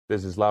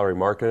This is Lauri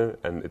Markkanen,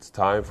 and it's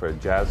time for a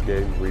Jazz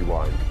Game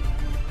Rewind.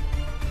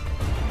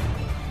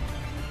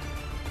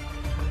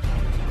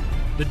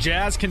 The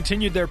Jazz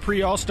continued their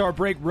pre-All-Star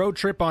break road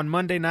trip on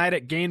Monday night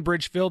at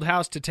Gainbridge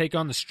Fieldhouse to take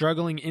on the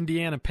struggling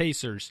Indiana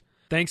Pacers.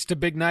 Thanks to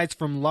big nights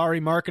from Lauri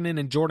Markkanen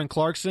and Jordan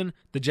Clarkson,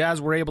 the Jazz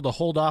were able to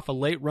hold off a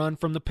late run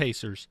from the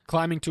Pacers,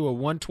 climbing to a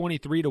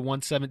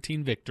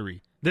 123-117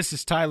 victory. This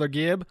is Tyler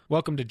Gibb.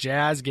 Welcome to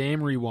Jazz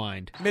Game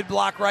Rewind.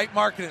 Mid-block right,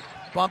 Markkanen.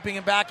 Bumping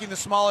and backing the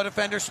smaller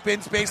defender,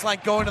 spins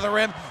baseline, going to the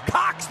rim,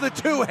 cocks the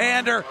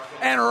two-hander,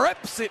 and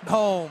rips it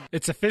home.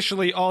 It's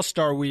officially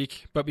All-Star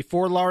Week, but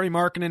before Lauri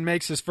Markkanen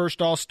makes his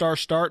first All-Star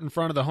start in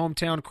front of the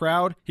hometown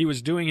crowd, he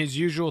was doing his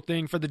usual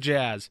thing for the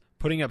Jazz,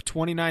 putting up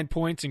 29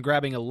 points and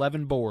grabbing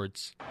 11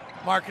 boards.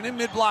 Markkanen,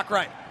 mid-block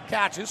right,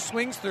 catches,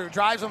 swings through,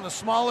 drives on the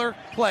smaller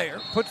player,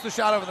 puts the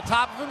shot over the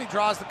top of him, he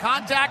draws the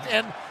contact,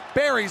 and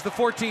buries the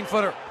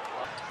 14-footer.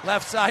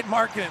 Left side,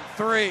 Markkanen,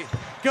 three,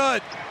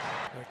 good.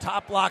 They're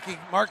top blocking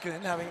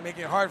Markkanen,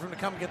 making it hard for him to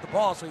come and get the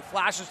ball, so he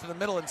flashes to the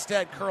middle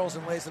instead, curls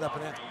and lays it up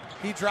and in.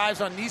 He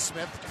drives on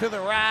Nesmith to the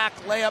rack,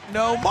 layup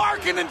no.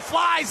 Markkanen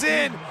flies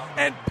in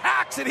and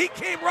packs it. He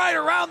came right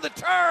around the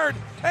turn,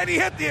 and he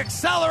hit the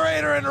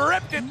accelerator and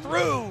ripped it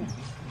through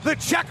the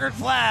checkered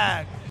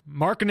flag.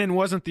 Markkanen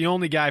wasn't the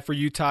only guy for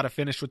Utah to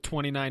finish with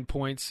 29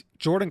 points.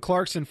 Jordan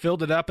Clarkson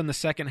filled it up in the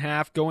second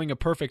half, going a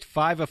perfect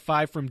 5 of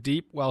 5 from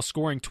deep while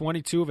scoring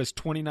 22 of his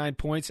 29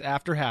 points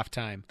after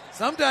halftime.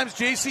 Sometimes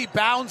JC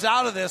bounds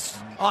out of this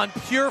on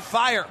pure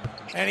fire,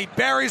 and he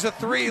buries a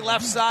three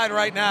left side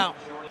right now.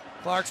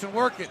 Clarkson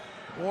working,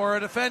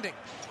 Wara defending.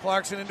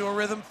 Clarkson into a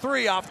rhythm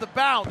three off the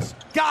bounce.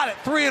 Got it,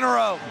 three in a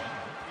row.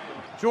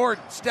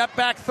 Jordan, step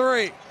back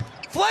three.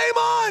 Flame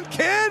on,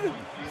 kid!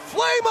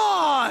 Flame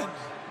on!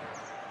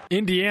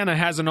 Indiana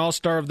has an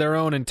all-star of their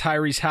own in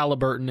Tyrese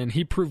Halliburton, and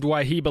he proved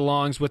why he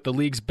belongs with the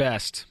league's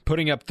best,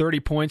 putting up 30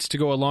 points to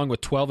go along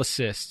with 12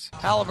 assists.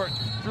 Halliburton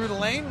through the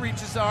lane,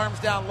 reaches the arms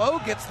down low,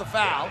 gets the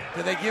foul.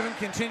 Do they give him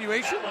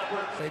continuation?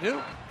 They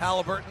do.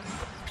 Halliburton,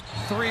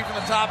 three from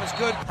the top is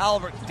good.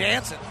 Halliburton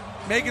dancing,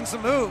 making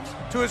some moves.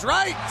 To his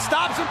right,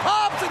 stops and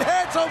pops and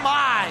hits, oh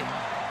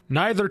my!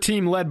 Neither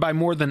team led by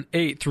more than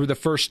 8 through the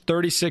first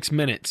 36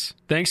 minutes.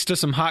 Thanks to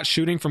some hot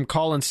shooting from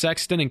Colin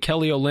Sexton and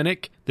Kelly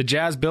Olynyk, the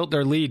Jazz built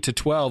their lead to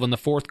 12 in the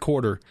fourth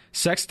quarter.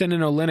 Sexton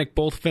and Olynyk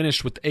both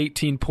finished with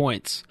 18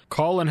 points.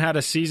 Colin had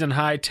a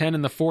season-high 10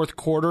 in the fourth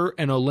quarter,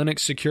 and Olynyk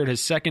secured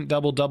his second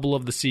double-double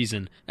of the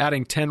season,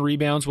 adding 10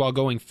 rebounds while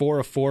going 4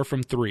 of 4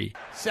 from 3.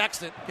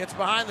 Sexton gets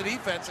behind the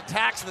defense,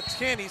 attacks the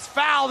 10, he's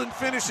fouled and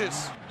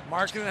finishes.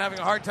 Markkanen having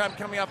a hard time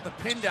coming off the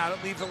pin down.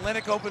 It leaves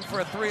Olynyk open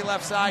for a three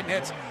left side and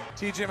hits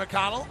T.J.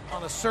 McConnell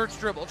on a search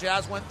dribble.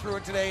 Jazz went through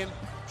it today and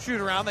shoot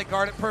around. They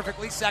guard it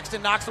perfectly.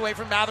 Sexton knocks away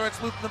from Mather. It's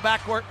looped in the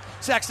backcourt.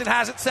 Sexton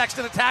has it.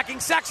 Sexton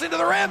attacking. Sexton to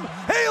the rim.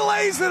 He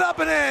lays it up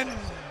and in.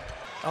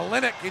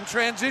 Olynyk in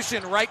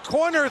transition. Right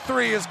corner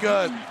three is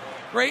good.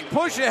 Great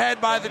push ahead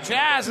by the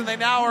Jazz, and they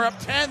now are up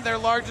 10, their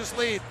largest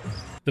lead.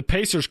 The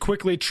Pacers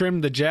quickly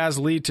trimmed the Jazz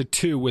lead to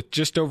 2 with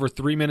just over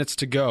 3 minutes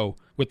to go.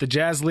 With the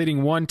Jazz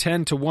leading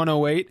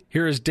 110-108,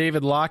 here is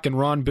David Locke and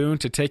Ron Boone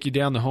to take you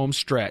down the home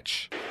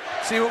stretch.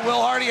 See what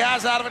Will Hardy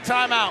has out of a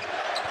timeout.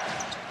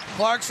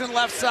 Clarkson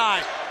left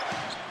side.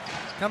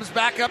 Comes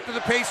back up to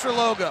the Pacer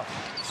logo.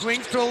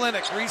 Swings to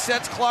Olynyk.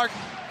 Resets Clark.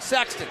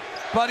 Sexton.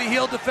 Buddy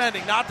Hield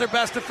defending. Not their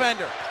best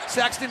defender.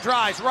 Sexton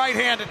drives. Right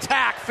hand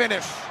attack.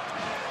 Finish.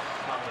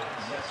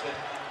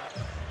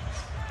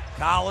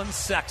 Colin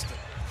Sexton.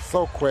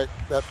 So quick,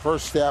 that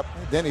first step.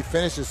 Then he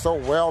finishes so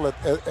well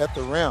at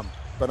the rim.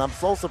 But I'm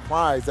so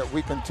surprised that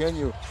we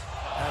continue.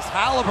 As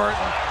Halliburton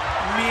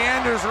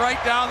meanders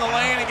right down the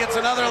lane and gets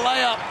another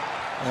layup.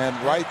 And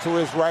right to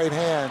his right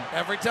hand.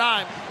 Every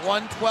time.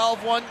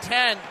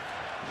 112-110.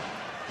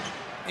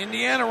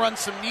 Indiana runs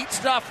some neat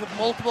stuff with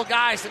multiple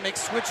guys that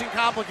makes switching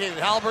complicated.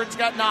 Halliburton's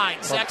got 9.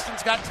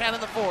 Sexton's got 10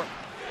 in the fourth.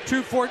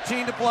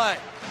 2:14 to play.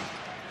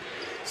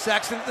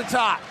 Sexton at the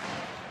top.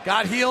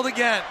 Got Hield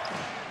again.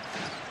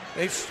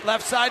 They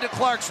left side to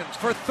Clarkson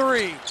for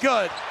three.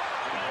 Good.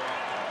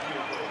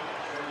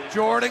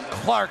 Jordan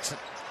Clarkson.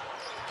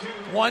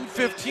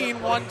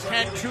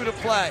 1:15-110, 2 to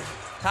play.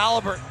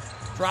 Halliburton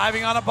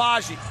driving on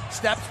Agbaji.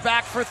 Steps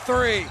back for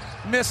three.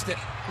 Missed it.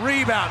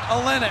 Rebound.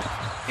 Olynyk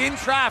in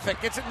traffic.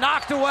 Gets it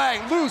knocked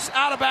away. Loose.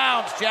 Out of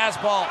bounds. Jazz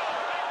ball.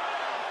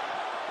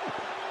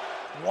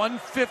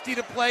 1:50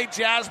 to play.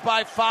 Jazz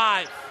by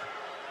 5.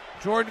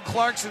 Jordan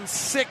Clarkson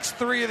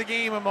 6-3 of the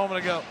game a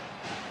moment ago.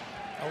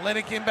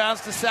 Olynyk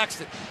inbounds to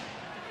Sexton.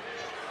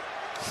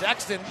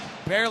 Sexton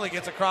barely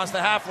gets across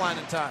the half line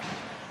in time.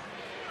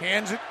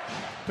 Hands it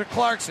to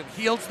Clarkson.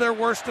 Hield's their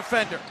worst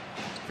defender.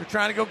 If you're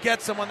trying to go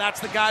get someone, that's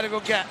the guy to go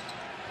get.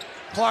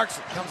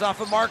 Clarkson comes off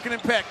a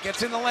Markkanen pick,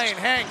 gets in the lane,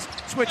 hangs,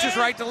 switches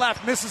right to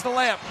left, misses the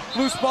layup.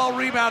 Loose ball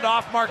rebound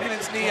off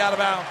Markkanen's knee, out of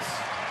bounds.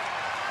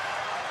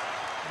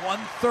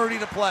 1:30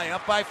 to play,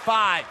 up by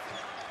 5.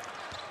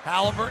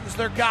 Halliburton's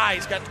their guy.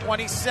 He's got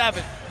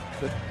 27.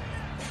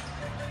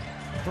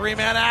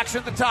 Three-man action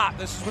at the top.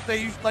 This is what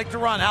they like to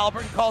run.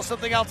 Halliburton calls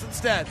something else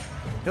instead.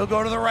 He'll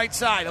go to the right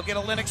side. He'll get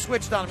Olynyk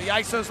switched on him. He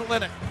ISOs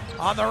Olynyk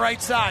on the right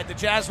side. The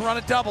Jazz run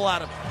a double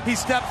at him. He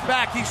steps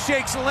back. He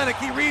shakes Olynyk.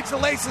 He reads the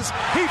laces.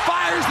 He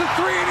fires the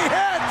three and he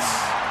hits.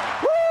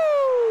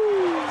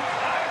 Woo!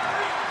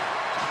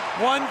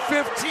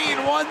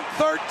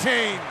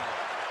 115-113.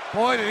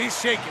 Boy, did he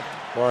shake it.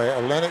 Boy,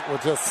 Olynyk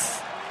was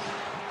just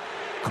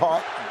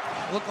caught.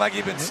 Looked like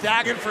he'd been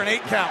staggered for an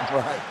 8 count.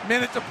 Right.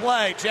 Minute to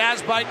play.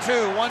 Jazz by 2.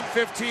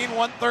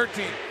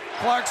 115-113.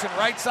 Clarkson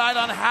right side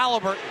on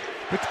Halliburton.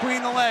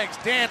 Between the legs.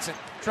 Dancing.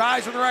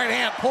 Tries with the right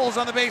hand. Pulls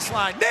on the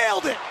baseline.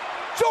 Nailed it.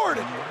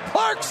 Jordan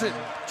Clarkson.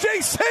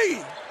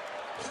 JC.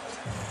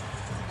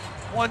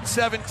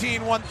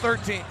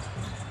 117-113.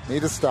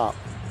 Need a stop.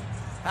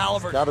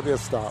 Halliburton. Got to be a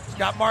stop.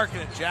 Scott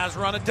Markkanen. Jazz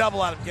run a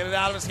double at him. Get it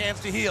out of his hands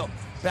to Hield.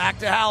 Back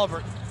to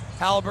Halliburton.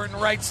 Halliburton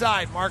right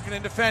side.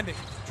 Markkanen defending.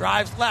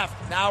 Drives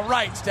left. Now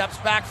right. Steps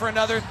back for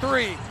another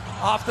 3.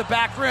 Off the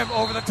back rim.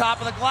 Over the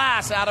top of the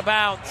glass. Out of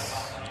bounds.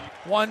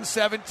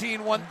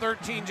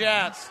 117-113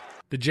 Jazz.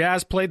 The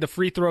Jazz played the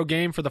free throw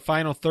game for the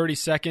final 30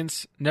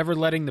 seconds, never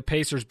letting the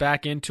Pacers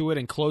back into it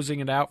and closing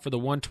it out for the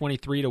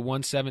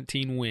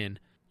 123-117 win.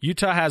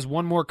 Utah has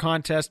one more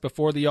contest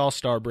before the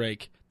All-Star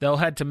break. They'll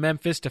head to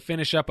Memphis to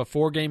finish up a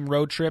 4-game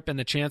road trip and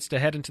the chance to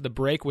head into the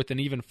break with an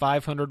even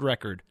 500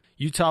 record.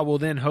 Utah will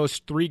then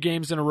host 3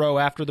 games in a row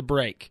after the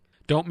break.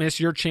 Don't miss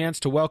your chance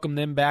to welcome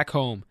them back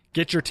home.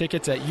 Get your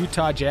tickets at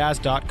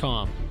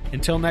utahjazz.com.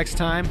 Until next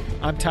time,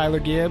 I'm Tyler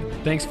Gibb.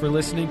 Thanks for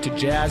listening to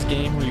Jazz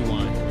Game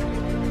Rewind.